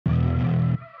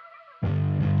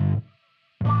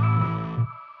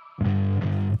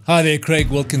Hi there, Craig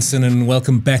Wilkinson, and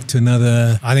welcome back to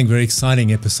another, I think, very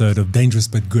exciting episode of Dangerous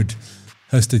But Good,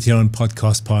 hosted here on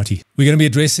Podcast Party. We're going to be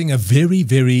addressing a very,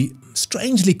 very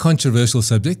strangely controversial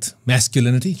subject,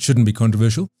 masculinity. Shouldn't be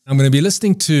controversial. I'm going to be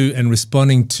listening to and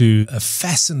responding to a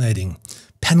fascinating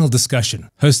panel discussion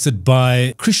hosted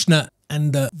by Krishna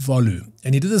Andavalu,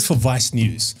 and he did this for Vice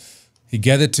News. He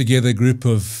gathered together a group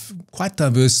of quite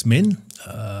diverse men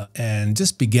and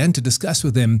just began to discuss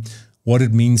with them what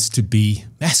it means to be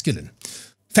masculine.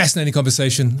 Fascinating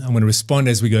conversation. I'm going to respond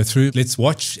as we go through. Let's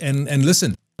watch and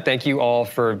listen. Thank you all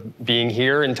for being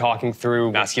here and talking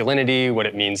through masculinity, what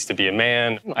it means to be a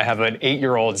man. I have an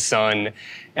 8-year-old son,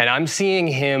 and I'm seeing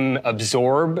him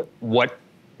absorb what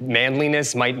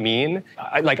manliness might mean.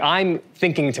 I'm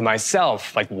thinking to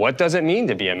myself, what does it mean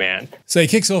to be a man? So he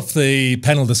kicks off the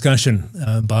panel discussion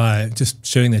by just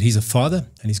showing that he's a father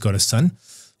and he's got a son,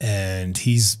 and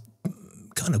he's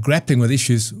kind of grappling with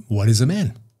issues. What is a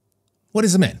man? What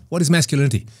is a man? What is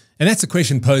masculinity? And that's a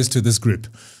question posed to this group.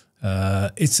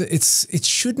 It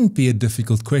shouldn't be a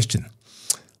difficult question.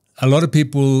 A lot of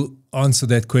people answer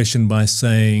that question by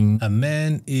saying a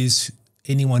man is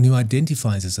anyone who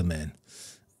identifies as a man.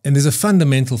 And there's a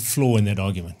fundamental flaw in that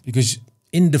argument, because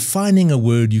in defining a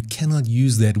word, you cannot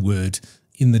use that word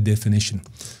in the definition.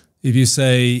 If you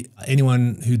say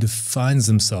anyone who defines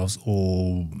themselves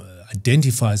or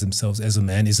identifies themselves as a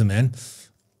man is a man,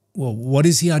 well, what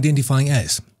is he identifying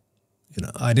as?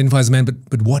 Identifies as a man,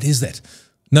 but what is that?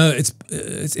 No, it's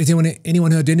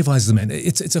anyone who identifies as a man.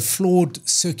 It's a flawed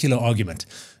circular argument.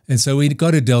 And so we've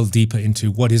got to delve deeper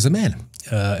into what is a man.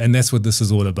 And that's what this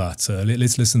is all about. So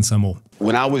let's listen some more.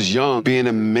 When I was young, being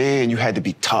a man, you had to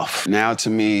be tough. Now, to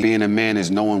me, being a man is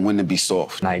knowing when to be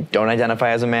soft. I don't identify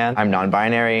as a man. I'm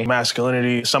non-binary.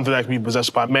 Masculinity, something that can be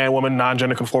possessed by man, woman,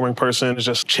 non-gender conforming person, is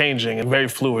just changing and very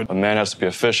fluid. A man has to be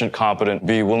efficient, competent,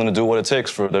 be willing to do what it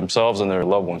takes for themselves and their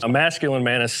loved ones. A masculine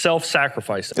man is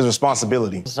self-sacrificing. It's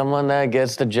responsibility. Someone that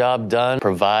gets the job done,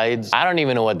 provides. I don't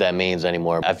even know what that means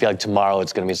anymore. I feel like tomorrow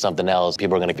it's going to be something else.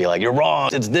 People are going to be like, you're wrong.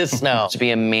 It's this now. To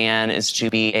be a man is to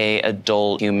be an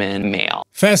adult human male.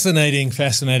 Fascinating,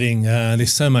 fascinating.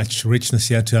 There's so much richness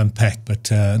here to unpack, but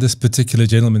this particular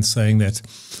gentleman's saying that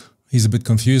he's a bit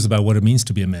confused about what it means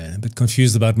to be a man, a bit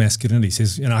confused about masculinity. He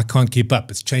says, I can't keep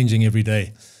up. It's changing every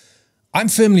day. I'm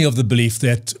firmly of the belief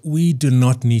that we do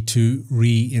not need to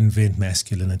reinvent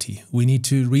masculinity. We need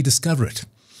to rediscover it.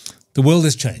 The world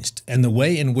has changed, and the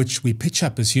way in which we pitch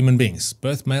up as human beings,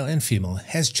 both male and female,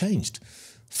 has changed.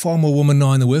 Far more women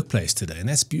are in the workplace today, and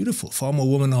that's beautiful. Far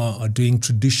more women are doing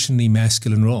traditionally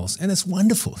masculine roles, and it's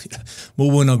wonderful.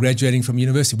 More women are graduating from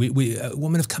university.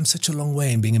 Women have come such a long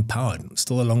way in being empowered.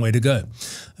 Still a long way to go.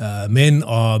 Men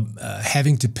are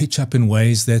having to pitch up in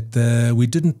ways that we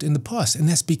didn't in the past, and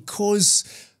that's because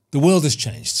the world has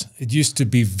changed. It used to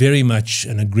be very much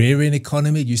an agrarian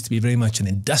economy. It used to be very much an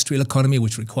industrial economy,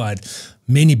 which required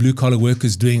many blue-collar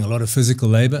workers doing a lot of physical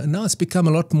labor. And now it's become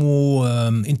a lot more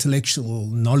intellectual,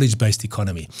 knowledge-based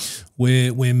economy,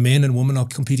 where men and women are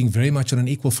competing very much on an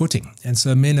equal footing. And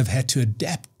so men have had to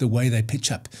adapt the way they pitch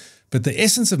up. But the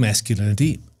essence of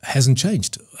masculinity hasn't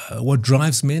changed. What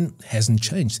drives men hasn't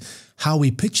changed. How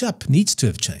we pitch up needs to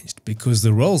have changed, because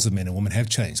the roles of men and women have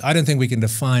changed. I don't think we can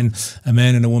define a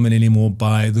man and a woman anymore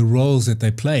by the roles that they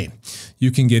play.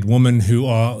 You can get women who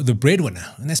are the breadwinner,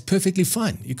 and that's perfectly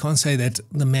fine. You can't say that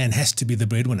the man has to be the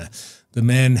breadwinner. The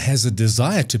man has a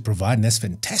desire to provide, and that's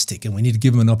fantastic, and we need to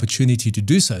give him an opportunity to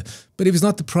do so. But if he's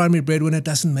not the primary breadwinner, it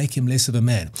doesn't make him less of a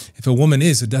man. If a woman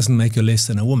is, it doesn't make her less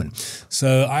than a woman.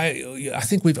 So I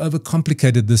think we've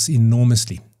overcomplicated this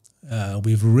enormously.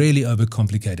 We've really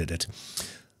overcomplicated it.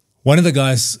 One of the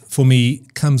guys, for me,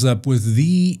 comes up with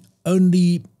the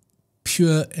only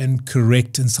pure and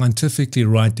correct and scientifically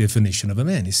right definition of a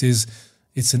man. He says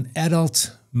it's an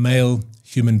adult male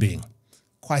human being.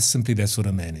 Quite simply, that's what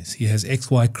a man is. He has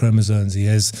XY chromosomes, he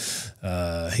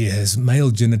has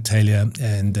male genitalia,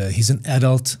 and he's an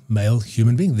adult male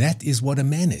human being. That is what a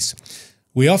man is.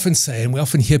 We often say, and we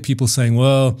often hear people saying,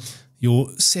 well, your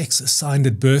sex assigned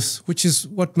at birth, which is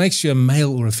what makes you a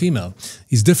male or a female,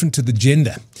 is different to the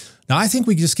gender. Now, I think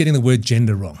we're just getting the word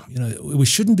gender wrong. We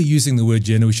shouldn't be using the word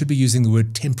gender. We should be using the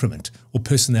word temperament or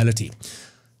personality.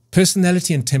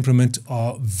 Personality and temperament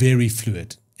are very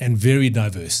fluid and very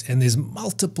diverse. And there's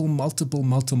multiple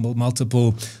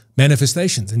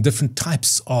manifestations and different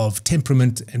types of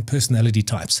temperament and personality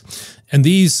types. And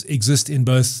these exist in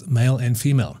both male and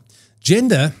female.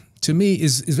 Gender, to me,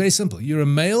 is very simple. You're a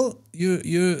male,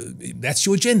 that's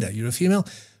your gender. You're a female,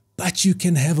 but you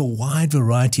can have a wide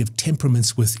variety of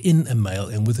temperaments within a male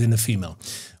and within a female.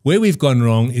 Where we've gone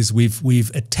wrong is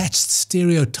we've attached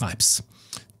stereotypes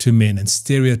to men and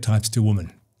stereotypes to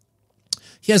women.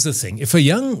 Here's the thing. If a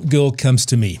young girl comes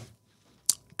to me,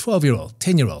 12-year-old,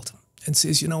 10-year-old, and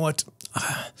says, you know what,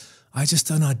 I just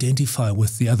don't identify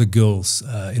with the other girls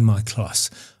in my class.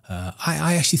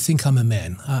 I actually think I'm a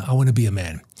man. I want to be a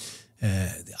man.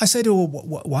 I say to her,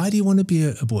 why do you want to be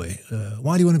a boy?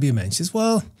 Why do you want to be a man? She says,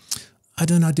 well, I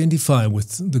don't identify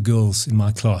with the girls in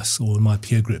my class or in my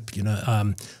peer group. You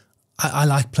know, I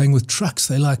like playing with trucks.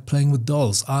 They like playing with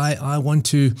dolls. I want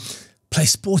to play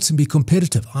sports and be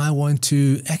competitive. I want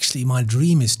to, actually, my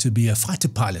dream is to be a fighter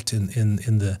pilot in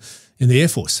the Air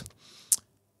Force.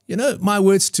 You know, my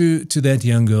words to that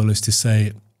young girl is to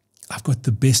say, I've got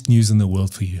the best news in the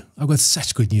world for you. I've got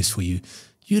such good news for you.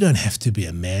 You don't have to be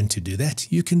a man to do that.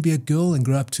 You can be a girl and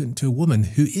grow up into a woman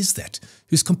who is that,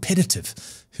 who's competitive,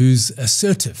 who's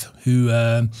assertive, who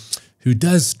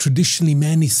does traditionally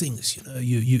manly things. You know,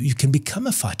 you can become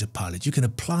a fighter pilot. You can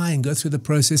apply and go through the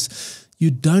process.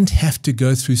 You don't have to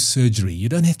go through surgery. You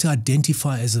don't have to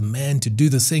identify as a man to do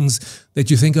the things that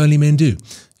you think only men do.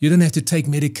 You don't have to take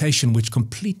medication which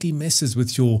completely messes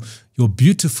with your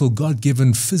beautiful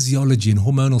God-given physiology and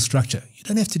hormonal structure. You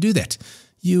don't have to do that.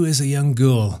 You as a young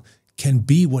girl can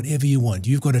be whatever you want.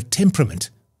 You've got a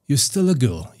temperament. You're still a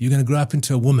girl. You're going to grow up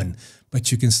into a woman,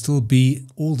 but you can still be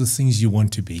all the things you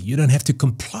want to be. You don't have to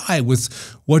comply with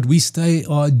what we say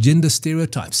are gender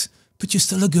stereotypes, but you're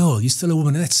still a girl. You're still a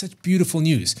woman. And that's such beautiful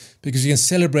news because you can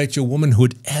celebrate your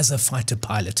womanhood as a fighter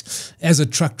pilot, as a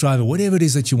truck driver, whatever it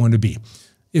is that you want to be.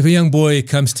 If a young boy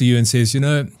comes to you and says, you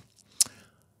know,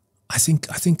 I think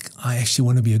I actually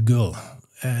want to be a girl,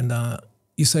 and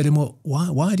you say to him, well,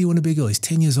 why do you want to be a girl? He's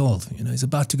 10 years old. You know, he's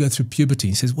about to go through puberty.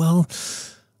 He says, well,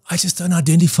 I just don't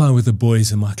identify with the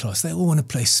boys in my class. They all want to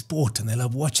play sport and they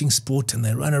love watching sport and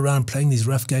they run around playing these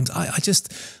rough games. I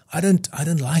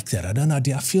don't like that.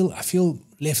 I feel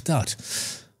left out.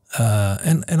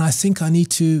 And I think I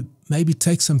need to maybe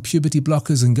take some puberty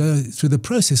blockers and go through the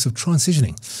process of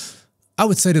transitioning. I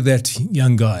would say to that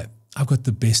young guy, I've got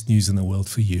the best news in the world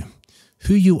for you.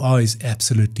 Who you are is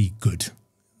absolutely good.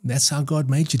 That's how God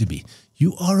made you to be.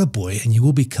 You are a boy and you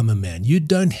will become a man. You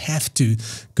don't have to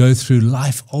go through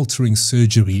life-altering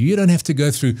surgery. You don't have to go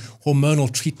through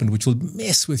hormonal treatment, which will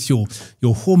mess with your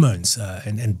hormones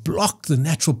and block the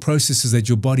natural processes that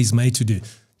your body's made to do.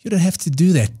 You don't have to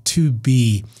do that to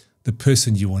be the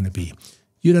person you want to be.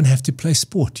 You don't have to play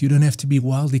sport. You don't have to be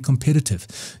wildly competitive.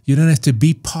 You don't have to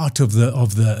be part of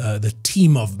the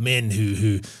team of men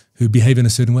who behave in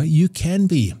a certain way. You can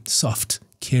be soft,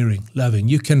 caring, loving.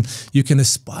 You can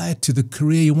aspire to the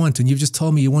career you want. And you've just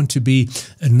told me you want to be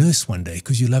a nurse one day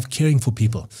because you love caring for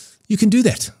people. You can do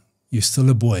that. You're still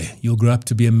a boy. You'll grow up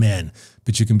to be a man.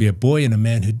 But you can be a boy and a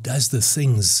man who does the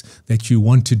things that you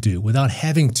want to do without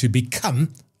having to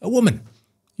become a woman.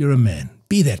 You're a man.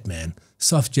 Be that man.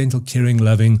 Soft, gentle, caring,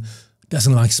 loving,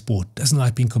 doesn't like sport, doesn't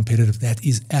like being competitive. That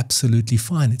is absolutely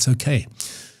fine. It's okay.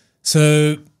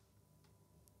 So,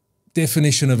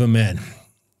 definition of a man.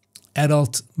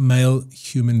 Adult male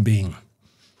human being.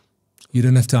 You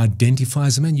don't have to identify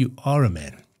as a man. You are a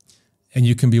man. And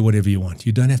you can be whatever you want.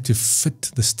 You don't have to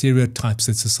fit the stereotypes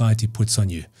that society puts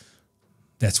on you.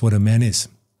 That's what a man is.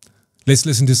 Let's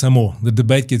listen to some more. The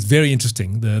debate gets very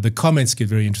interesting. The comments get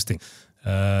very interesting.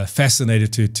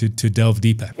 Fascinated to delve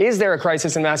deeper. Is there a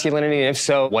crisis in masculinity? And if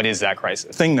so, what is that crisis?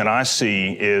 The thing that I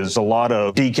see is a lot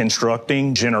of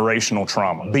deconstructing generational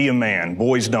trauma. Be a man,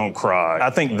 boys don't cry.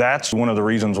 I think that's one of the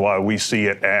reasons why we see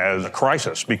it as a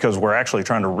crisis, because we're actually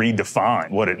trying to redefine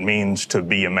what it means to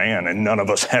be a man, and none of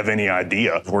us have any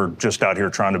idea. We're just out here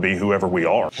trying to be whoever we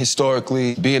are.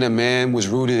 Historically, being a man was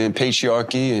rooted in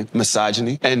patriarchy and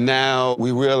misogyny, and now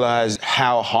we realize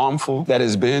how harmful that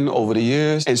has been over the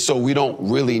years, and so we don't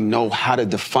really know how to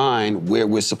define where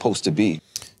we're supposed to be.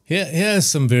 Here are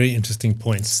some very interesting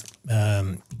points.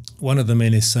 One of the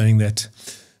men is saying that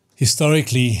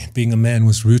historically being a man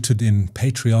was rooted in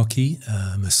patriarchy,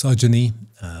 misogyny,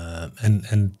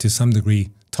 and to some degree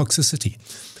toxicity.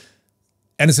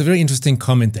 And it's a very interesting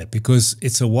comment that, because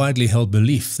it's a widely held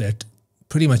belief that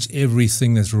pretty much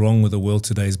everything that's wrong with the world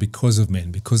today is because of men,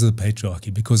 because of the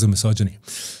patriarchy, because of misogyny.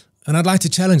 And I'd like to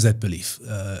challenge that belief.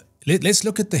 Let's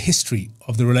look at the history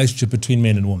of the relationship between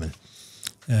men and women.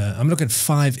 I'm looking at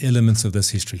 5 elements of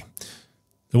this history.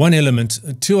 The one element,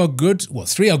 2 are good, well,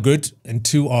 3 are good, and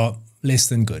 2 are less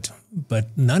than good.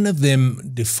 But none of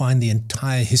them define the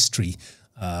entire history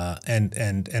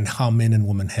and how men and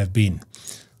women have been.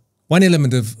 One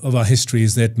element of our history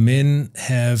is that men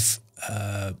have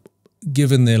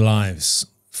given their lives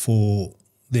for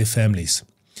their families.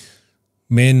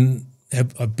 Men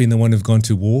have been the one who've gone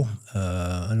to war.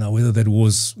 Now, whether that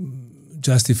was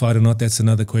justified or not, that's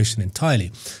another question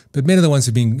entirely. But men are the ones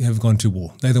have gone to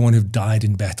war. They're the ones who've died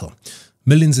in battle.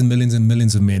 Millions and millions and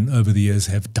millions of men over the years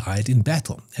have died in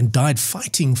battle and died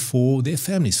fighting for their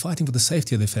families, fighting for the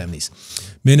safety of their families.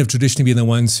 Men have traditionally been the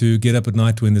ones who get up at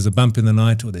night when there's a bump in the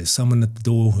night or there's someone at the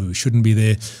door who shouldn't be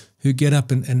there, who get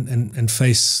up and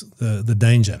face the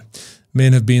danger.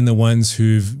 Men have been the ones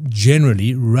who've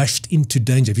generally rushed into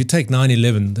danger. If you take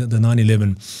 9/11, the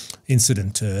 9/11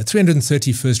 incident,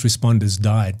 330 first responders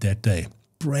died that day.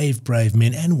 Brave, brave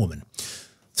men and women.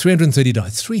 330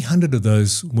 died. 300 of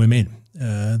those were men.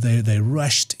 They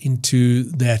rushed into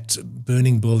that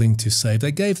burning building to save.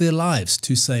 They gave their lives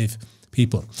to save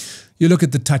people. You look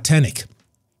at the Titanic.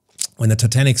 When the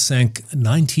Titanic sank,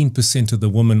 19% of the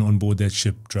women on board that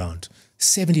ship drowned.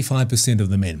 75% of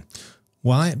the men.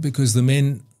 Why? Because the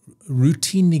men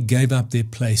routinely gave up their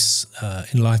place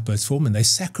in lifeboats for women. They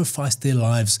sacrificed their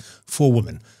lives for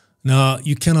women. Now,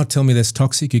 you cannot tell me that's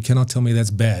toxic. You cannot tell me that's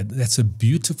bad. That's a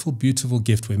beautiful, beautiful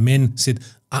gift where men said,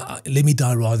 let me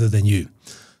die rather than you.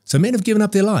 So men have given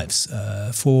up their lives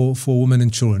for women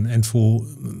and children and for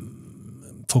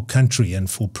country and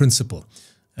for principle.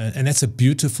 And that's a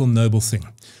beautiful, noble thing.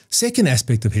 Second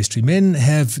aspect of history, men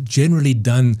have generally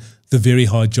done the very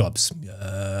hard jobs.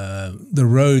 The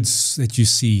roads that you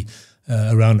see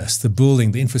around us, the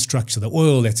building, the infrastructure, the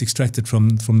oil that's extracted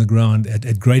from the ground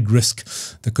at great risk,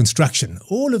 the construction,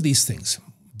 all of these things,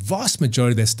 vast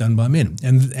majority that's done by men.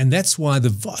 And that's why the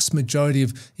vast majority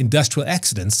of industrial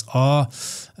accidents are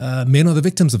men are the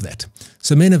victims of that.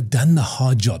 So men have done the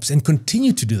hard jobs and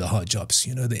continue to do the hard jobs.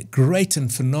 You know, the great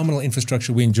and phenomenal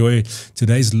infrastructure we enjoy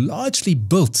today is largely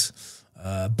built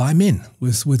by men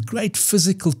with great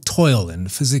physical toil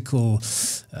and physical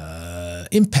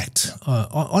impact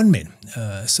on men.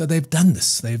 So they've done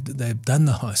this. They've done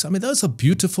the hard. So, I mean, those are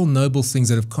beautiful, noble things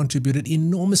that have contributed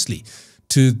enormously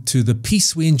to the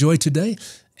peace we enjoy today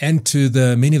and to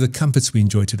the many of the comforts we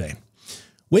enjoy today.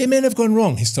 Where men have gone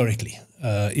wrong historically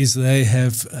is they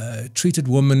have treated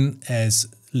women as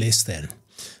less than.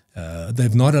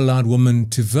 They've not allowed women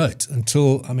to vote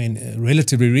until,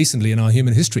 relatively recently in our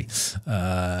human history.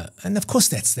 And of course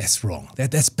that's wrong.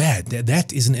 That's bad.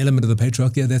 That is an element of the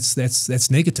patriarchy.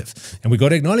 That's negative. And we've got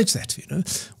to acknowledge that. You know,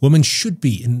 women should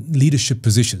be in leadership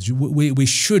positions. We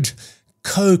should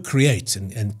co-create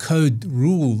and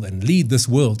co-rule and lead this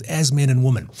world as men and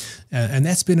women. And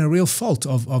that's been a real fault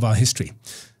of our history.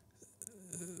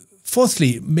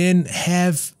 Fourthly, men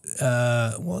have,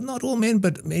 not all men,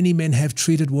 but many men have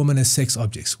treated women as sex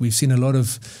objects. We've seen a lot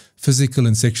of physical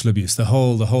and sexual abuse. The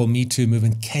whole Me Too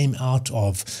movement came out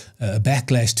of a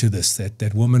backlash to this,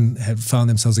 that women have found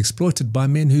themselves exploited by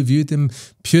men who viewed them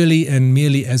purely and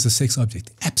merely as a sex object.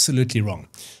 Absolutely wrong.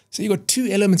 So you've got two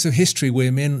elements of history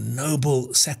where men,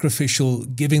 noble, sacrificial,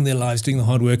 giving their lives, doing the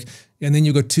hard work. And then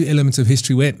you've got two elements of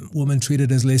history where women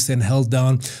treated as less than, held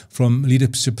down from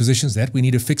leadership positions. That we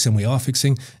need to fix, and we are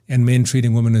fixing. And men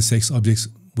treating women as sex objects,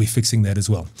 we're fixing that as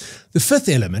well. The fifth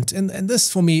element, and this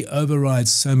for me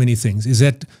overrides so many things, is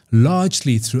that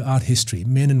largely throughout history,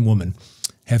 men and women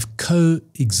have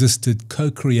coexisted,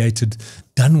 co-created,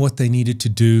 done what they needed to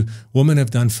do. Women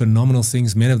have done phenomenal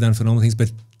things, men have done phenomenal things,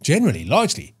 but generally,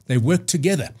 largely, they work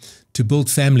together to build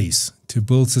families, to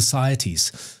build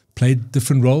societies, played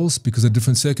different roles because of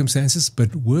different circumstances,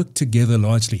 but work together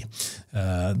largely.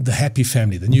 The happy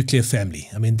family, the nuclear family.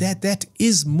 I mean, that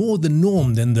is more the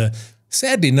norm than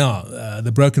sadly now,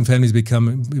 the broken family is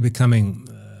becoming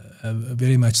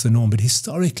very much the norm. But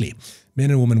historically,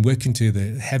 men and women working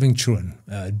together, having children,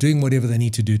 doing whatever they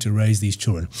need to do to raise these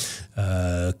children,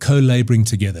 co-laboring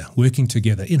together, working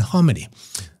together in harmony.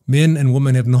 Men and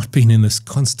women have not been in this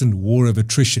constant war of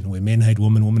attrition where men hate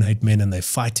women, women hate men, and they're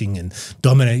fighting and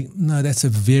dominating. No, that's a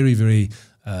very, very,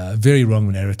 very wrong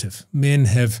narrative. Men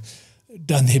have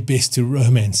done their best to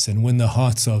romance and win the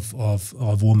hearts of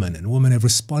women, and women have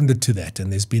responded to that.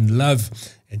 And there's been love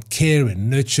and care and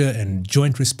nurture and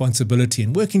joint responsibility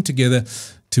and working together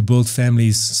to build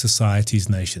families, societies,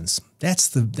 nations. That's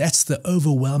the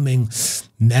overwhelming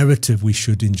narrative we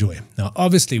should enjoy. Now,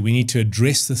 obviously, we need to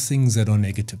address the things that are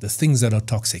negative, the things that are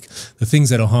toxic, the things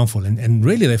that are harmful, and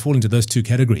really they fall into those two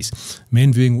categories.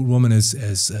 Men viewing women as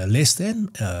less than,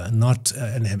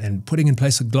 and putting in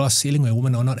place a glass ceiling where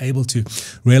women are not able to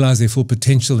realize their full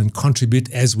potential and contribute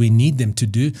as we need them to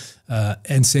do,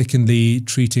 and secondly,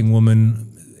 treating women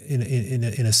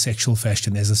in a sexual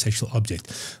fashion as a sexual object,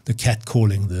 the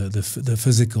catcalling, the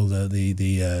physical,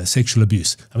 the sexual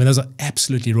abuse. I mean, those are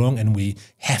absolutely wrong, and we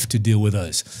have to deal with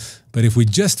those. But if we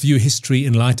just view history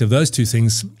in light of those two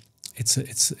things,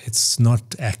 it's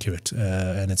not accurate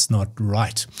and it's not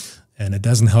right. And it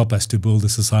doesn't help us to build the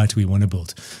society we want to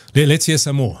build. Let's hear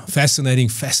some more. Fascinating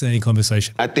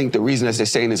conversation. I think the reason, as they're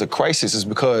saying, there's a crisis is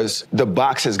because the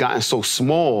box has gotten so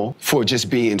small for just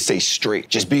being, say, straight,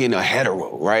 just being a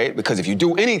hetero, right? Because if you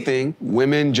do anything,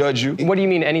 women judge you. What do you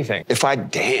mean anything? If I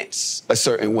dance a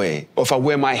certain way, or if I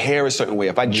wear my hair a certain way,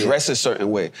 if I dress a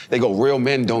certain way, they go, real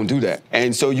men don't do that.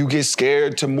 And so you get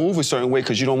scared to move a certain way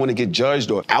because you don't want to get judged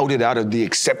or outed out of the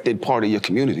accepted part of your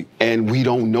community. And we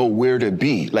don't know where to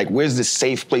be. Like, where's the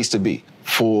safe place to be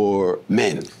for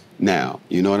men now?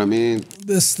 You know what I mean?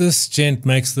 This gent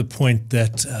makes the point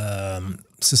that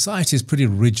society has pretty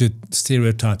rigid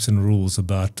stereotypes and rules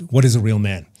about what is a real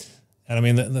man. And I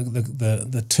mean,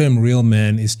 the term real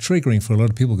man is triggering for a lot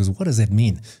of people because what does that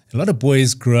mean? A lot of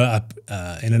boys grow up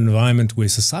in an environment where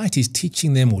society is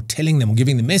teaching them or telling them or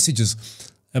giving them messages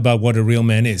about what a real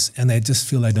man is, and they just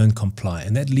feel they don't comply.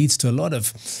 And that leads to a lot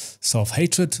of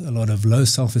self-hatred, a lot of low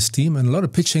self-esteem, and a lot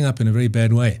of pitching up in a very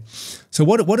bad way. So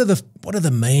what are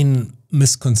the main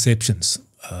misconceptions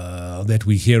that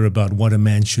we hear about what a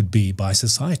man should be by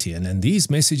society? And these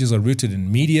messages are rooted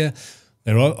in media.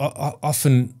 They're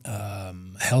often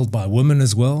held by women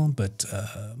as well, but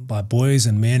by boys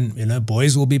and men. You know,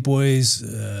 boys will be boys.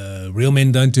 Real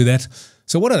men don't do that.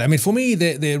 So what are they? I mean, for me,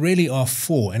 there really are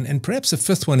four, and perhaps a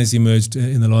fifth one has emerged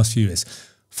in the last few years.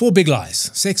 4 big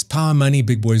lies: sex, power, money,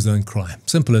 big boys don't cry.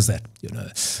 Simple as that. You know,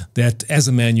 that as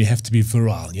a man you have to be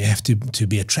virile, you have to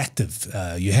be attractive,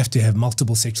 you have to have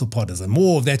multiple sexual partners. The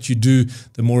more of that you do,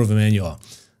 the more of a man you are.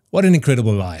 What an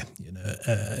incredible lie. You know,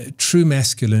 true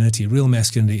masculinity, real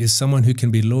masculinity, is someone who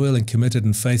can be loyal and committed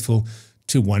and faithful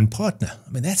to one partner. I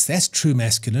mean, that's true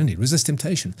masculinity. Resist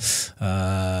temptation.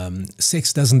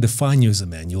 Sex doesn't define you as a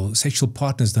man. Your sexual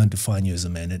partners don't define you as a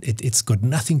man. It's got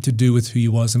nothing to do with who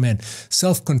you are as a man.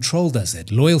 Self-control does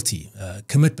that. Loyalty,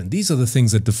 commitment. These are the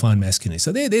things that define masculinity.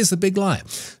 So there's the big lie.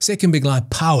 Second big lie: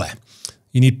 power.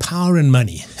 You need power and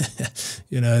money.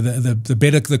 You know, the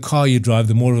better the car you drive,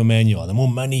 the more of a man you are. The more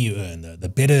money you earn, the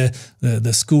better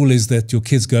the school is that your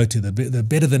kids go to, the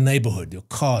better the neighborhood, your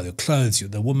car, your clothes,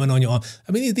 the woman on your arm.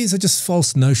 I mean, these are just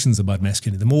false notions about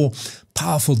masculinity. The more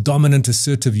powerful, dominant,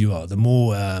 assertive you are, the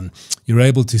more you're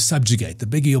able to subjugate, the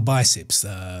bigger your biceps.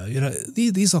 You know,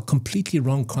 these are completely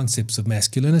wrong concepts of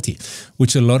masculinity,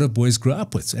 which a lot of boys grow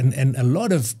up with. And a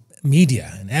lot of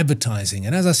media and advertising,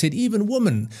 and as I said, even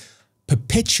women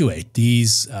perpetuate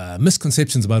these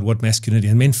misconceptions about what masculinity,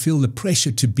 and men feel the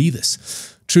pressure to be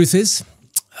this. Truth is,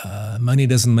 money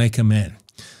doesn't make a man.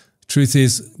 Truth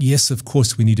is, yes, of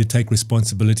course, we need to take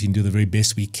responsibility and do the very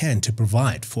best we can to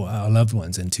provide for our loved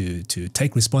ones and to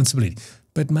take responsibility.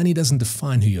 But money doesn't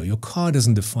define who you are. Your car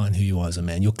doesn't define who you are as a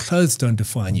man. Your clothes don't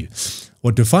define you.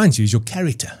 What defines you is your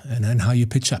character and how you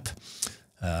pitch up.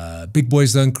 Big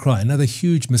boys don't cry. Another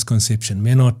huge misconception.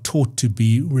 Men are taught to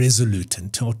be resolute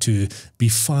and taught to be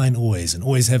fine always and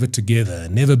always have it together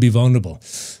and never be vulnerable.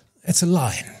 That's a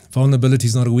lie. Vulnerability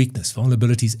is not a weakness.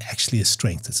 Vulnerability is actually a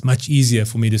strength. It's much easier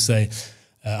for me to say,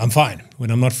 I'm fine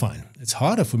when I'm not fine. It's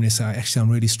harder for me to say, actually,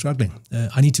 I'm really struggling.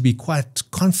 I need to be quite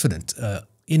confident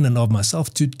in and of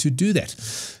myself to do that.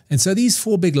 And so these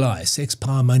 4 big lies, sex,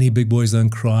 power, money, big boys don't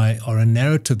cry, are a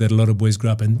narrative that a lot of boys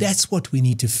grow up in. That's what we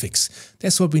need to fix.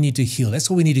 That's what we need to heal. That's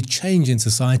what we need to change in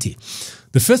society.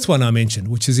 The fifth one I mentioned,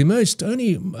 which has emerged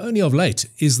only of late,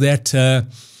 is that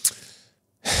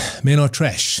men are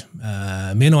trash.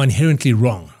 Men are inherently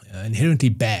wrong, inherently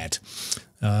bad.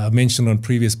 I've mentioned on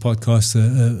previous podcasts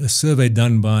a survey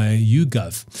done by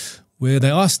YouGov, where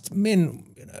they asked men,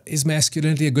 is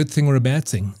masculinity a good thing or a bad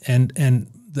thing? And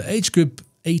the age group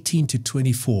 18 to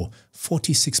 24,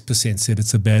 46% said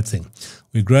it's a bad thing.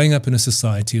 We're growing up in a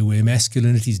society where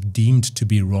masculinity is deemed to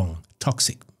be wrong,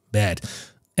 toxic, bad.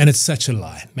 And it's such a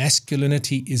lie.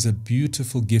 Masculinity is a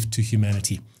beautiful gift to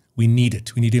humanity. We need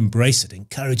it. We need to embrace it,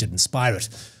 encourage it, inspire it.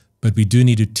 But we do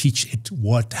need to teach it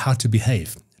how to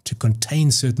behave, to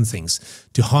contain certain things,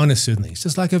 to harness certain things,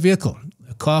 just like a vehicle.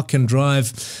 A car can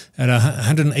drive at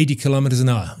 180 kilometers an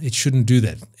hour. It shouldn't do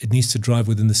that. It needs to drive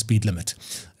within the speed limit.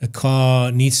 A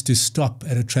car needs to stop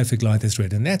at a traffic light that's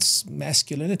red, and that's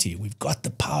masculinity. We've got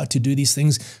the power to do these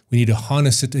things. We need to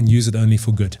harness it and use it only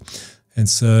for good. And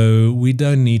so we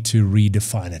don't need to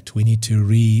redefine it. We need to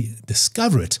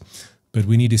rediscover it, but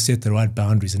we need to set the right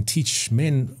boundaries and teach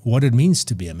men what it means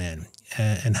to be a man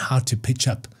and how to pitch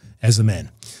up as a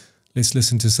man. Let's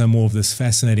listen to some more of this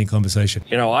fascinating conversation.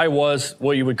 You know, I was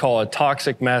what you would call a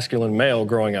toxic masculine male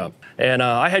growing up. And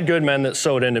I had good men that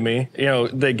sewed into me. You know,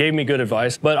 they gave me good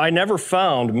advice. But I never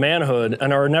found manhood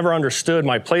or never understood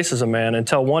my place as a man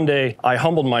until one day I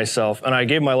humbled myself and I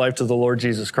gave my life to the Lord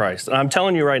Jesus Christ. And I'm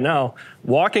telling you right now,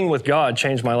 Walking with God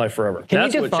changed my life forever.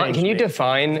 That's what changed Can you me.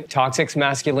 define toxic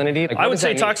masculinity? Like, I would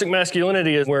say toxic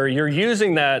masculinity is where you're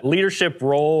using that leadership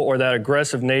role or that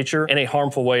aggressive nature in a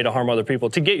harmful way to harm other people,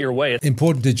 to get your way.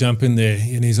 Important to jump in there,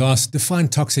 and he's asked, define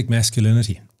toxic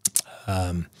masculinity.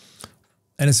 And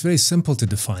it's very simple to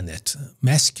define that.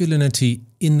 Masculinity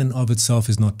in and of itself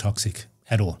is not toxic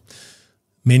at all.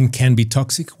 Men can be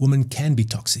toxic, women can be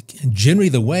toxic. And generally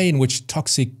the way in which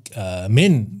toxic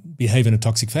men behave in a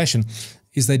toxic fashion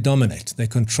is they dominate, they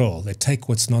control, they take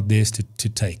what's not theirs to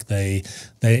take. They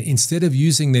instead of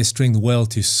using their strength well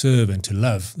to serve and to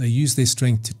love, they use their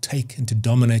strength to take and to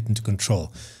dominate and to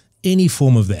control. Any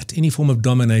form of that, any form of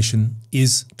domination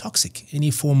is toxic.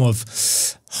 Any form of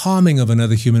harming of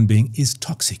another human being is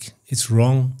toxic. It's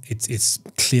wrong, it's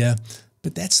clear,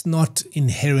 but that's not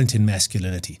inherent in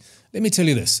masculinity. Let me tell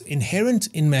you this, inherent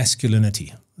in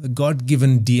masculinity, the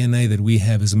God-given DNA that we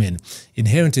have as men,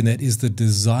 inherent in that is the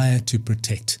desire to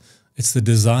protect. It's the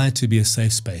desire to be a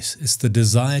safe space. It's the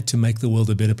desire to make the world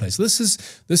a better place. This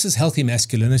is healthy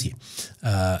masculinity,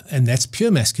 and that's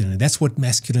pure masculinity. That's what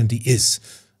masculinity is.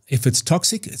 If it's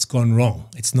toxic, it's gone wrong.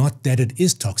 It's not that it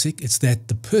is toxic, it's that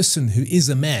the person who is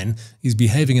a man is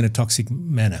behaving in a toxic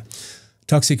manner.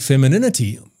 Toxic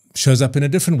femininity shows up in a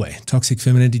different way. Toxic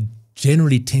femininity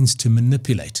generally tends to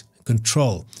manipulate,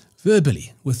 control,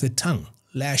 verbally, with the tongue,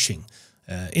 lashing,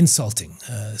 insulting,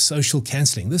 social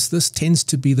cancelling. This tends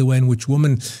to be the way in which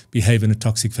women behave in a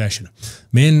toxic fashion.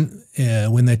 Men,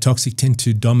 when they're toxic, tend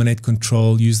to dominate,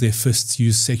 control, use their fists,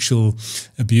 use sexual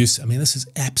abuse. I mean, this is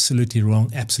absolutely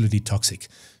wrong, absolutely toxic.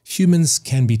 Humans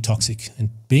can be toxic, and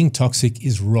being toxic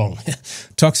is wrong.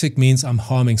 Toxic means I'm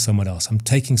harming someone else. I'm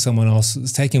taking someone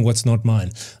else, taking what's not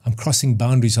mine. I'm crossing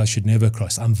boundaries I should never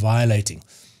cross. I'm violating.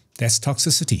 That's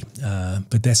toxicity,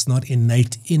 but that's not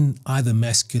innate in either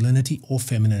masculinity or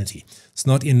femininity. It's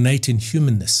not innate in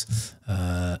humanness.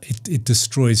 It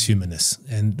destroys humanness,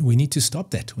 and we need to stop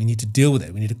that. We need to deal with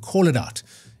it. We need to call it out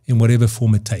in whatever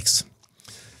form it takes.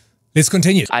 Let's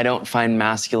continue. I don't find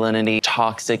masculinity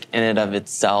toxic in and of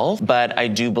itself, but I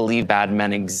do believe bad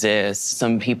men exist.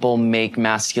 Some people make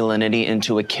masculinity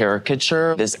into a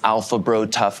caricature, this alpha bro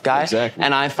tough guy. Exactly.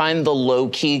 And I find the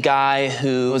low-key guy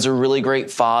who is a really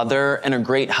great father and a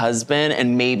great husband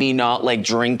and maybe not like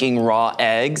drinking raw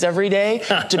eggs every day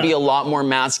to be a lot more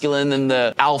masculine than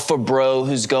the alpha bro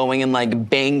who's going and like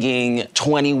banging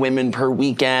 20 women per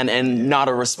weekend and not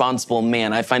a responsible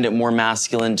man. I find it more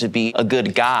masculine to be a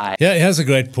good guy. Yeah, he has a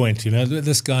great point. You know,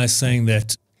 this guy is saying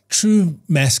that true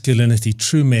masculinity,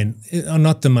 true men are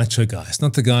not the macho guys,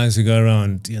 not the guys who go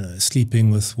around, you know, sleeping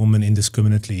with women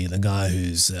indiscriminately, the guy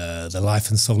who's the life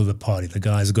and soul of the party, the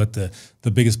guy who's got the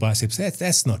biggest biceps.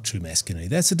 That's not true masculinity.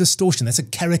 That's a distortion. That's a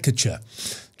caricature.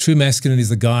 True masculinity is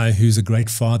the guy who's a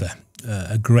great father,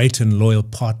 a great and loyal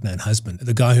partner and husband,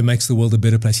 the guy who makes the world a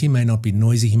better place. He may not be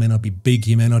noisy, he may not be big,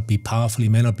 he may not be powerful, he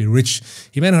may not be rich,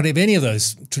 he may not have any of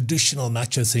those traditional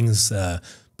macho things,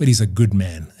 but he's a good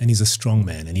man and he's a strong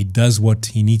man and he does what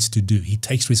he needs to do. He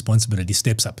takes responsibility,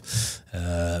 steps up.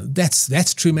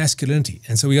 That's true masculinity.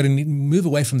 And so we got to move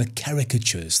away from the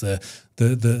caricatures,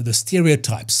 the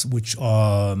stereotypes, which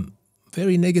are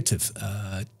very negative,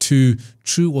 to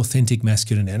true, authentic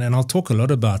masculinity. And I'll talk a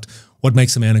lot about what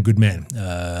makes a man a good man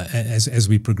as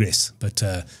we progress. But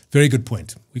very good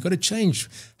point. We've got to change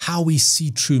how we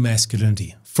see true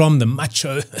masculinity from the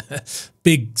macho,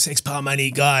 big sex, power,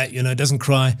 money guy, you know, doesn't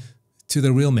cry, to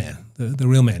the real man, the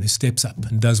real man who steps up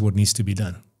and does what needs to be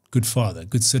done. Good father,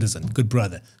 good citizen, good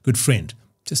brother, good friend,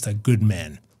 just a good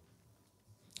man.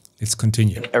 Let's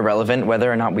continue. Irrelevant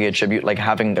whether or not we attribute like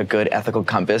having a good ethical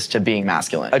compass to being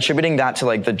masculine. Attributing that to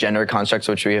like the gender constructs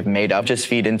which we have made up just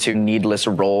feed into needless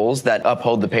roles that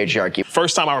uphold the patriarchy.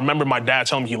 First time I remember my dad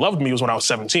telling me he loved me was when I was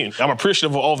 17. I'm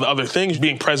appreciative of all the other things,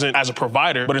 being present as a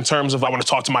provider, but in terms of I want to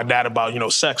talk to my dad about, you know,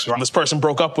 sex, or this person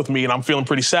broke up with me and I'm feeling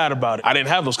pretty sad about it. I didn't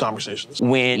have those conversations.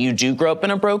 When you do grow up in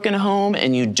a broken home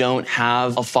and you don't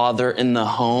have a father in the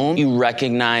home, you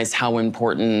recognize how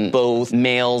important both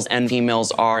males and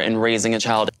females are in raising a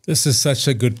child. This is such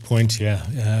a good point here,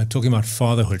 talking about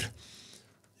fatherhood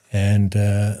and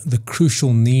the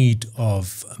crucial need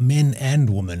of men and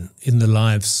women in the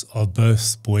lives of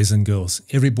both boys and girls.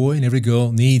 Every boy and every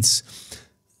girl needs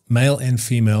male and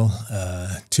female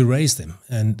to raise them,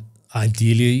 and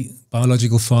ideally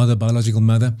biological father, biological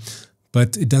mother,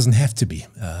 but it doesn't have to be.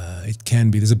 It can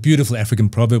be. There's a beautiful African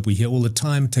proverb we hear all the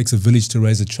time, it takes a village to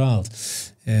raise a child.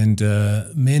 And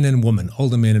men and women,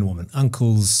 older men and women,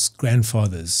 uncles,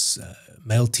 grandfathers,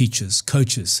 male teachers,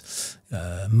 coaches,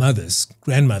 mothers,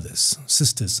 grandmothers,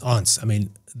 sisters, aunts. I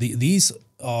mean, these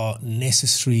are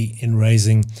necessary in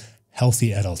raising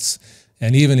healthy adults.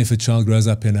 And even if a child grows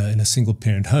up in a single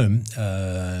parent home,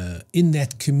 in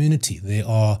that community, there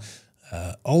are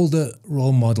older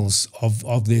role models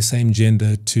of their same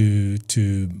gender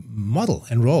to model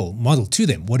to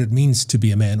them what it means to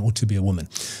be a man or to be a woman.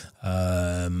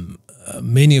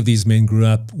 Many of these men grew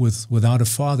up without a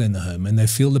father in the home, and they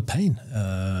feel the pain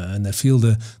and they feel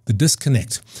the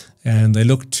disconnect. And they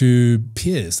look to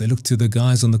peers, they look to the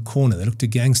guys on the corner, they look to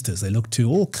gangsters, they look to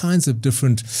all kinds of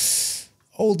different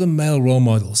older male role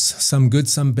models, some good,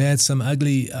 some bad, some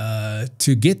ugly,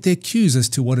 to get their cues as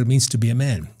to what it means to be a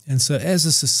man. And so as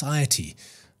a society,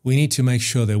 we need to make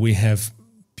sure that we have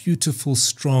beautiful,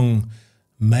 strong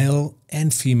male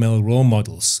and female role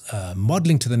models,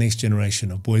 modeling to the next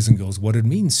generation of boys and girls what it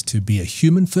means to be a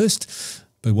human first,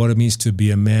 but what it means to be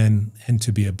a man and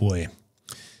to be a boy.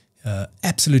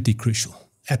 Absolutely crucial.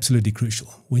 Absolutely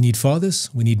crucial. We need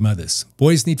fathers, we need mothers.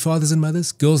 Boys need fathers and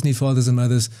mothers, girls need fathers and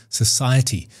mothers.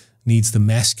 Society needs the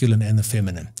masculine and the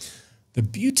feminine. The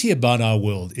beauty about our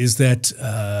world is that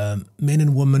men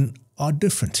and women are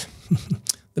different.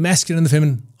 The masculine and the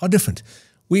feminine are different.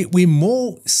 We're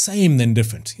more same than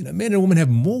different. Men and women have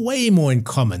way more in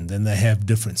common than they have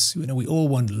difference. We all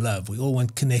want love. We all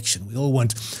want connection. We all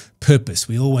want purpose.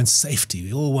 We all want safety.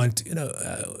 We all want,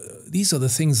 these are the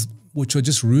things which are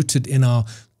just rooted in our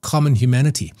common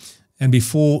humanity. And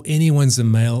before anyone's a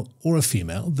male or a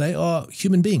female, they are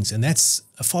human beings. And that's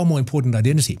a far more important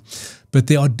identity. But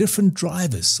there are different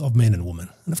drivers of men and women.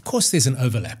 And of course, there's an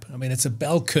overlap. I mean, it's a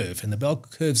bell curve, and the bell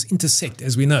curves intersect,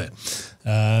 as we know.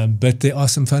 But there are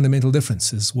some fundamental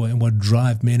differences in what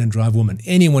drive men and drive women.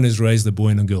 Anyone who's raised a boy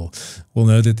and a girl will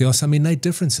know that there are some innate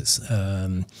differences.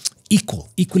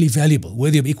 Equally valuable,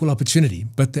 worthy of equal opportunity,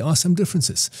 but there are some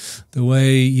differences. The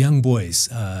way young boys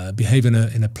behave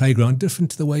in a playground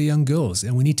different to the way young girls,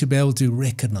 and we need to be able to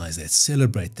recognize that,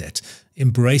 celebrate that,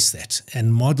 embrace that,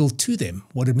 and model to them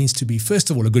what it means to be, first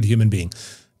of all, a good human being,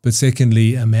 but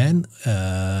secondly, a man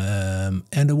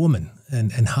and a woman,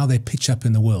 and how they pitch up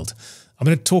in the world. I'm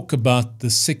going to talk about the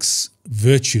 6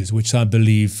 virtues which I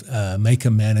believe make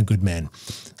a man a good man,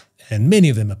 and many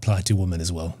of them apply to women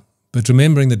as well. But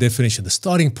remembering the definition, the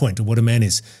starting point of what a man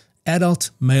is, adult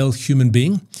male human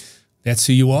being, that's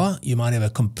who you are. You might have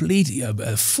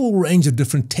a full range of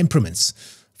different temperaments,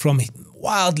 from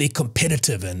wildly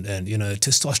competitive and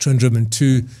testosterone driven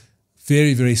to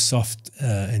very, very soft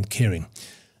and caring.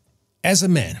 As a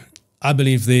man, I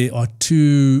believe there are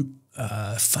 2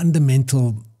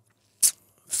 fundamental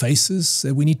faces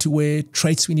that we need to wear,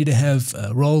 traits we need to have,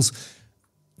 roles.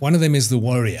 One of them is the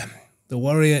warrior. The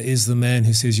warrior is the man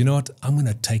who says, you know what, I'm going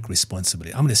to take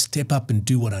responsibility. I'm going to step up and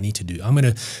do what I need to do. I'm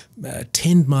going to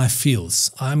tend my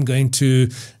fields. I'm going to,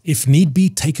 if need be,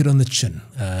 take it on the chin.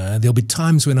 There'll be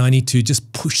times when I need to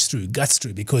just push through, guts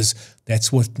through, because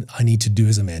that's what I need to do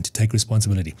as a man, to take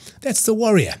responsibility. That's the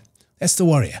warrior. That's the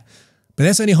warrior. But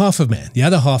that's only half of man. The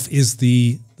other half is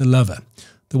the lover.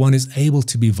 The one who's able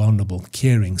to be vulnerable,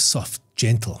 caring, soft,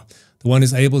 gentle. The one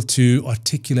who's able to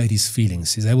articulate his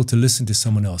feelings, he's able to listen to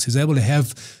someone else, he's able to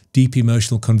have deep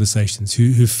emotional conversations,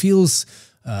 who feels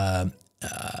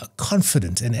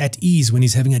confident and at ease when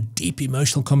he's having a deep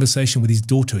emotional conversation with his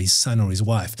daughter, his son, or his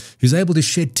wife, who's able to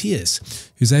shed tears,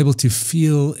 who's able to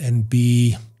feel and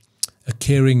be a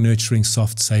caring, nurturing,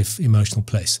 soft, safe, emotional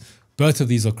place. Both of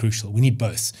these are crucial. We need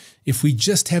both. If we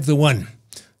just have the one,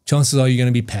 chances are you're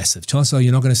going to be passive. Chances are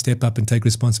you're not going to step up and take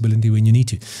responsibility when you need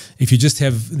to. If you just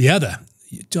have the other,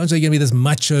 chances are you're going to be this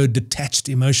macho, detached,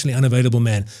 emotionally unavailable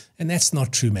man. And that's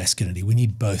not true masculinity. We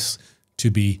need both to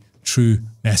be true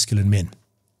masculine men.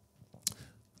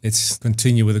 Let's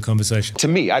continue with the conversation. To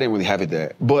me, I didn't really have it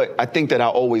there, but I think that I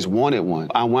always wanted one.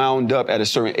 I wound up at a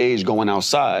certain age going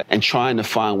outside and trying to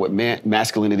find what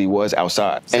masculinity was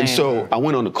outside. Same. And so I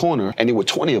went on the corner, and there were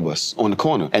 20 of us on the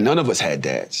corner, and none of us had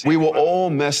dads. We were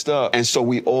all messed up, and so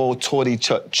we all taught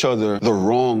each other the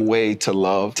wrong way to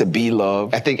love, to be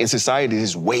loved. I think in society,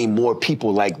 there's way more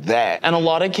people like that. And a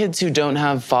lot of kids who don't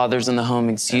have fathers in the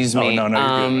home,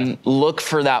 look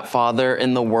for that father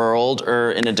in the world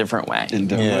or in a different way.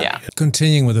 Yeah.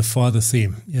 Continuing with the father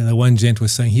theme, the one gent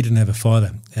was saying he didn't have a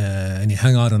father, and he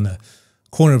hung out on the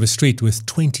corner of a street with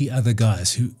 20 other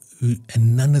guys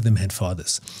and none of them had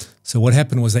fathers. So what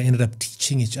happened was they ended up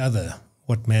teaching each other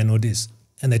what manhood is,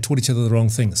 and they taught each other the wrong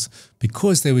things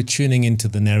because they were tuning into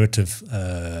the narrative,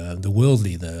 the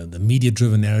worldly, the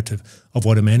media-driven narrative of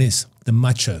what a man is, the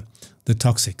macho, the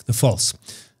toxic, the false.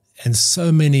 And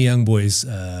so many young boys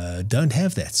don't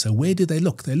have that. So where do they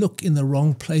look? They look in the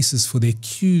wrong places for their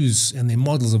cues and their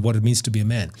models of what it means to be a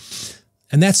man.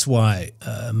 And that's why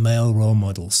male role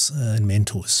models and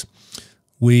mentors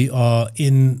We are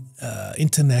in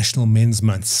International Men's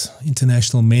Month.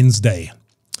 International Men's Day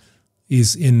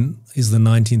is the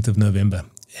 19th of November.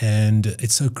 And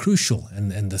it's so crucial.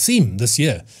 And the theme this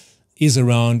year is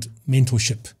around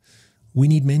mentorship. We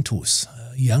need mentors.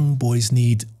 Young boys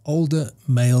need older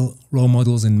male role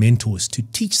models and mentors to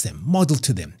teach them, model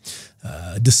to them,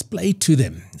 display to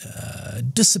them,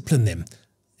 discipline them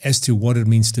as to what it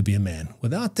means to be a man.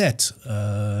 Without that,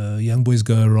 young boys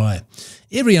go awry.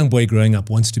 Every young boy growing up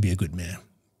wants to be a good man,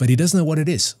 but he doesn't know what it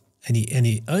is. And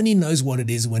he only knows what it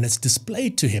is when it's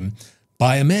displayed to him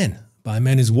by a man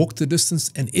who's walked the distance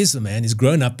and is a man, is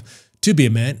grown up to be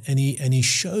a man, and he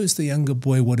shows the younger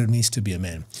boy what it means to be a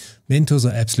man. Mentors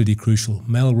are absolutely crucial.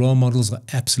 Male role models are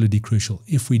absolutely crucial.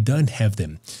 If we don't have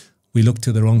them, we look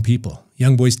to the wrong people.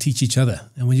 Young boys teach each other.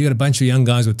 And when you got a bunch of young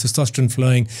guys with testosterone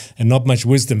flowing and not much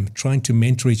wisdom trying to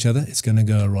mentor each other, it's going to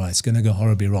go awry. It's going to go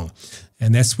horribly wrong.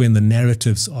 And that's when the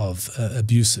narratives of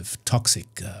abusive,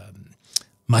 toxic,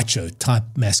 macho type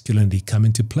masculinity come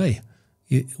into play,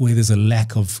 where there's a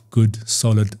lack of good,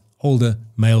 solid, older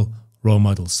male role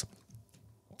models.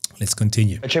 Let's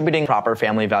continue. Attributing proper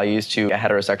family values to a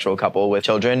heterosexual couple with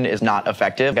children is not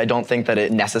effective. I don't think that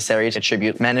it's necessary to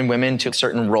attribute men and women to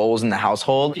certain roles in the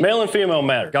household. Male and female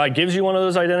matter. God gives you one of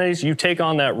those identities, you take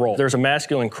on that role. There's a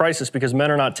masculine crisis because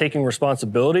men are not taking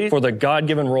responsibility for the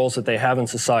God-given roles that they have in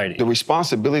society. The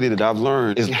responsibility that I've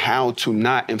learned is how to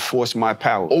not enforce my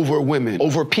power over women,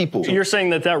 over people. You're saying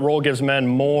that that role gives men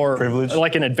more privilege,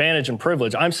 like an advantage and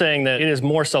privilege. I'm saying that it is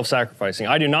more self-sacrificing.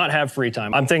 I do not have free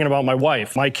time. I'm thinking about my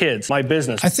wife, my kids, my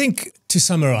business. I think, to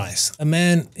summarize, a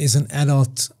man is an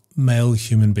adult male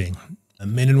human being.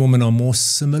 Men and women are more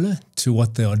similar to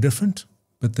what they are different,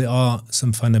 but there are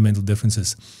some fundamental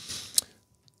differences.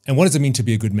 And what does it mean to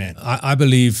be a good man? I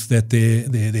believe that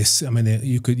there's, I mean,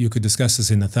 you could discuss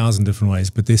this in 1,000 different ways,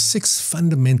 but there's 6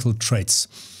 fundamental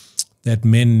traits that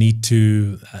men need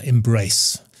to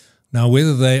embrace. Now,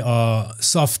 whether they are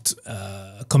soft,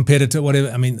 competitive, whatever,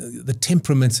 I mean, the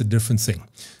temperament's a different thing.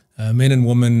 Men and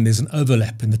women, there's an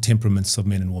overlap in the temperaments of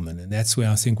men and women. And that's where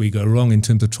I think we go wrong in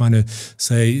terms of trying to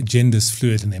say gender's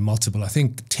fluid and they're multiple. I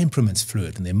think temperament's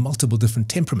fluid and they're multiple different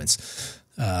temperaments.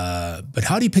 But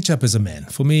how do you pitch up as a man?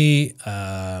 For me,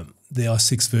 there are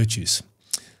 6 virtues.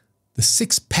 The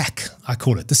 6-pack, I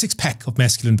call it, the 6-pack of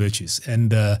masculine virtues.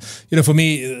 And, for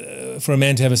me, for a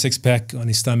man to have a 6-pack on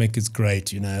his stomach is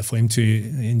great. For him to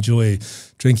enjoy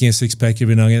drinking a 6-pack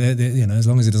every now and then, as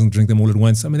long as he doesn't drink them all at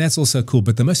once. I mean, that's also cool.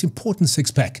 But the most important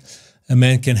 6-pack a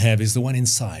man can have is the one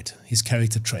inside, his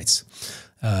character traits.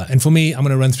 And for me, I'm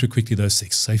going to run through quickly those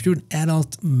 6. So if you're an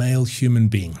adult male human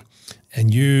being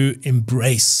and you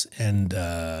embrace and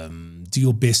do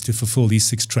your best to fulfill these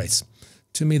 6 traits,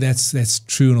 to me, that's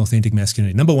true and authentic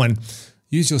masculinity. Number 1,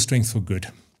 use your strength for good.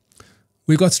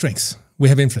 We've got strengths. We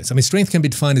have influence. I mean, strength can be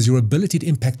defined as your ability to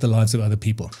impact the lives of other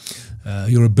people,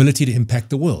 your ability to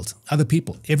impact the world, other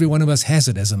people. Every one of us has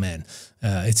it as a man.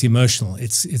 It's emotional,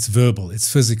 it's verbal,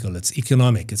 it's physical, it's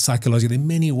economic, it's psychological. There are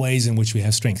many ways in which we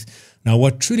have strength. Now,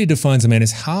 what truly defines a man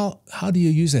is how do you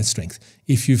use that strength?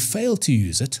 If you fail to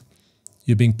use it,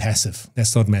 you're being passive.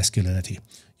 That's not masculinity.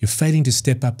 You're failing to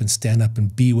step up and stand up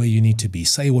and be where you need to be.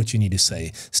 Say what you need to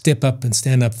say. Step up and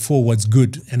stand up for what's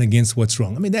good and against what's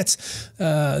wrong. I mean, that's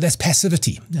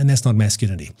passivity, and that's not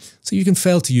masculinity. So you can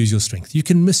fail to use your strength. You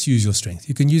can misuse your strength.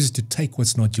 You can use it to take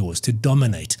what's not yours, to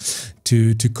dominate,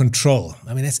 to control.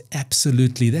 I mean,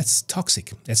 that's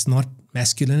toxic. That's not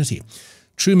masculinity.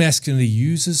 True masculinity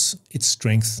uses its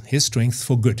strength, his strength,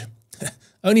 for good.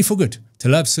 Only for good. To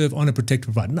love, serve, honor, protect,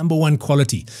 provide. Number 1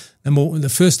 quality. The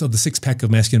first of the 6-pack of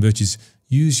masculine virtues,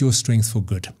 use your strength for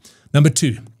good. Number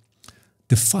 2,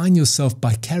 define yourself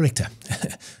by character.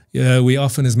 We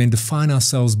often as men define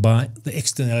ourselves by the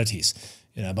externalities.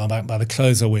 By the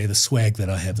clothes I wear, the swag that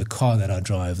I have, the car that I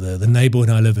drive, the neighborhood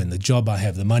I live in, the job I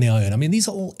have, the money I earn. I mean, these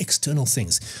are all external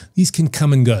things. These can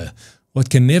come and go. What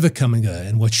can never come and go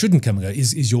and what shouldn't come and go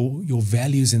is your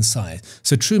values inside.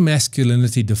 So true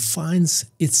masculinity defines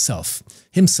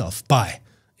himself by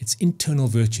its internal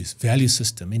virtues, value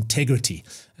system, integrity,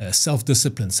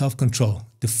 self-discipline, self-control.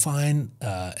 Define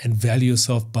and value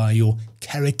yourself by your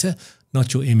character,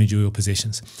 not your image or your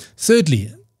possessions.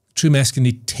 Thirdly, true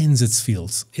masculinity tends its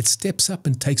fields. It steps up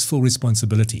and takes full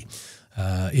responsibility.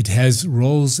 It has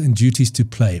roles and duties to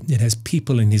play. It has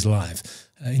people in his life.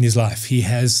 He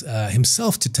has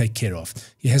himself to take care of.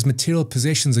 He has material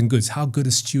possessions and goods. How good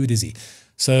a steward is he?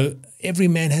 So every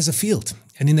man has a field.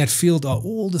 And in that field are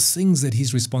all the things that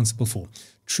he's responsible for.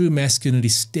 True masculinity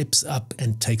steps up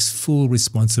and takes full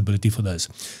responsibility for those.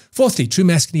 Fourthly, true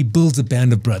masculinity builds a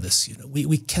band of brothers.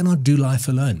 We cannot do life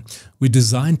alone. We're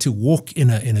designed to walk in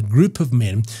a group of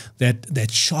men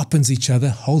that sharpens each other,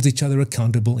 holds each other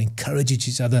accountable, encourages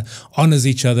each other, honors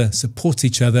each other, supports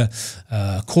each other,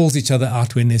 calls each other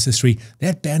out when necessary.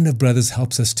 That band of brothers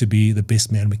helps us to be the best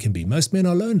man we can be. Most men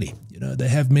are lonely. They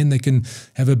have men they can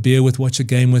have a beer with, watch a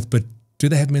game with, but do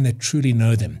they have men that truly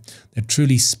know them, that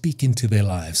truly speak into their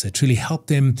lives, that truly help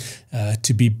them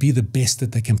to be the best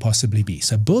that they can possibly be?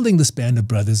 So building this band of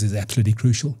brothers is absolutely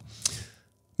crucial.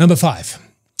 Number 5,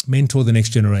 mentor the next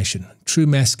generation. True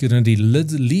masculinity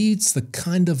leads the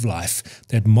kind of life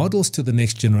that models to the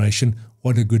next generation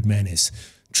what a good man is.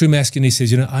 True masculinity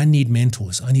says, I need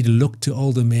mentors. I need to look to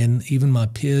older men, even my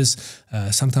peers,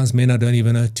 sometimes men I don't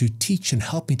even know, to teach and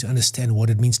help me to understand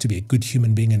what it means to be a good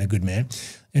human being and a good man.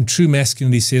 And true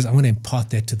masculinity says, I'm going to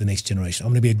impart that to the next generation.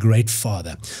 I'm going to be a great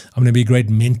father. I'm going to be a great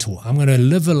mentor. I'm going to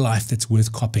live a life that's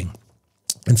worth copying.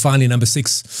 And finally, number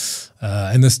 6,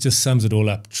 and this just sums it all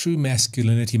up, true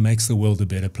masculinity makes the world a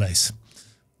better place.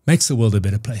 Makes the world a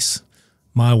better place.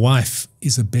 My wife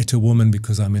is a better woman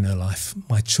because I'm in her life.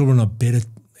 My children are better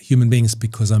human beings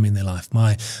because I'm in their life.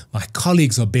 My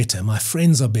colleagues are better. My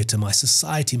friends are better. My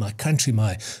society, my country,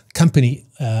 my company,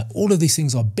 all of these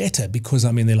things are better because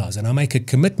I'm in their lives. And I make a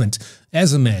commitment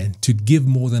as a man to give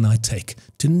more than I take,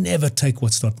 to never take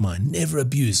what's not mine, never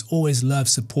abuse, always love,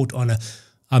 support, honor.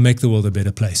 I make the world a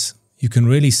better place. You can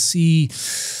really see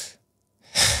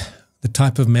the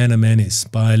type of man a man is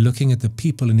by looking at the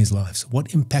people in his lives.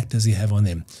 What impact does he have on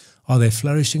them? Are they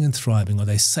flourishing and thriving? Are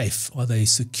they safe? Are they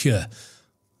secure?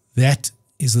 That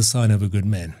is the sign of a good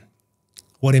man.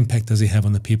 What impact does he have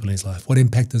on the people in his life? What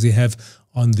impact does he have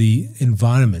on the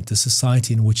environment, the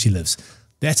society in which he lives?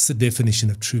 That's the definition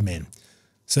of true men.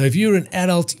 So if you're an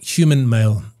adult human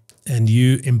male and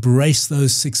you embrace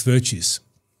those 6 virtues,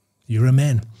 you're a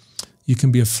man. You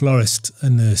can be a florist, a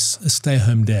nurse, a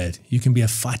stay-at-home dad. You can be a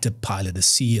fighter pilot, a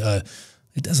CEO.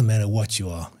 It doesn't matter what you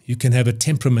are. You can have a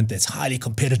temperament that's highly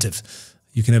competitive.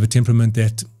 You can have a temperament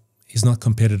that is not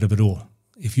competitive at all.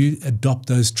 If you adopt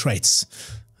those traits,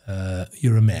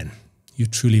 you're a man. You're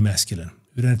truly masculine.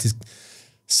 You don't have to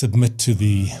submit to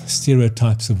the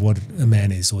stereotypes of what a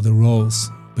man is or the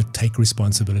roles, but take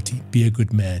responsibility. Be a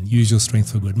good man. Use your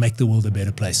strength for good. Make the world a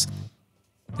better place.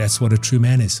 That's what a true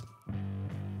man is.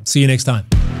 See you next time.